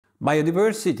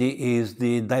Biodiversity is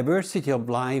the diversity of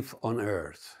life on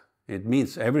Earth. It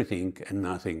means everything and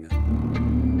nothing.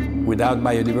 Without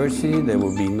biodiversity, there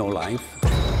will be no life.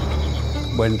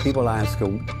 When people ask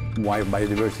why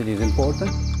biodiversity is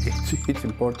important, it's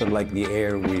important like the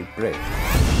air we breathe.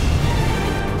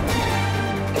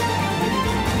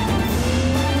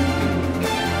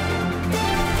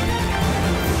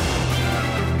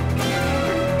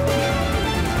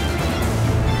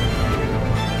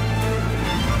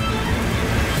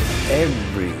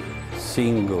 Every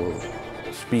single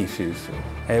species,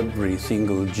 every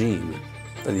single gene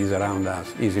that is around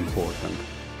us is important.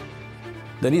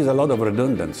 There is a lot of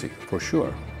redundancy, for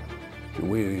sure.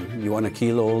 You want to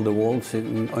kill all the wolves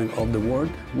of the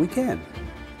world? We can.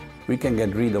 We can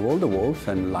get rid of all the wolves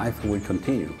and life will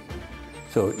continue.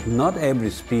 So not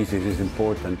every species is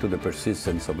important to the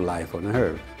persistence of life on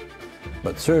Earth,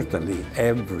 but certainly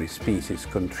every species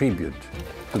contributes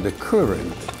to the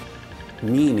current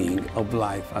meaning of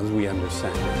life as we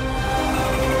understand it.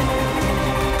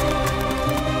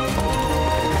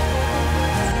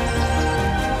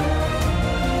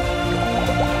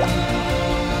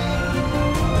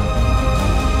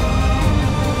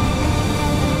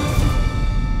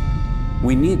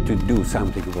 We need to do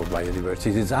something for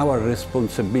biodiversity. It's our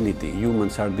responsibility.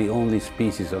 Humans are the only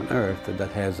species on Earth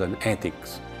that has an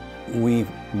ethics. We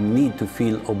need to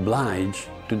feel obliged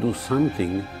to do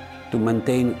something to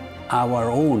maintain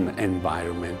our own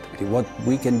environment, what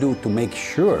we can do to make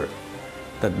sure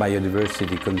that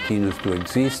biodiversity continues to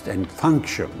exist and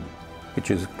function,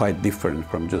 which is quite different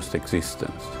from just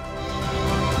existence.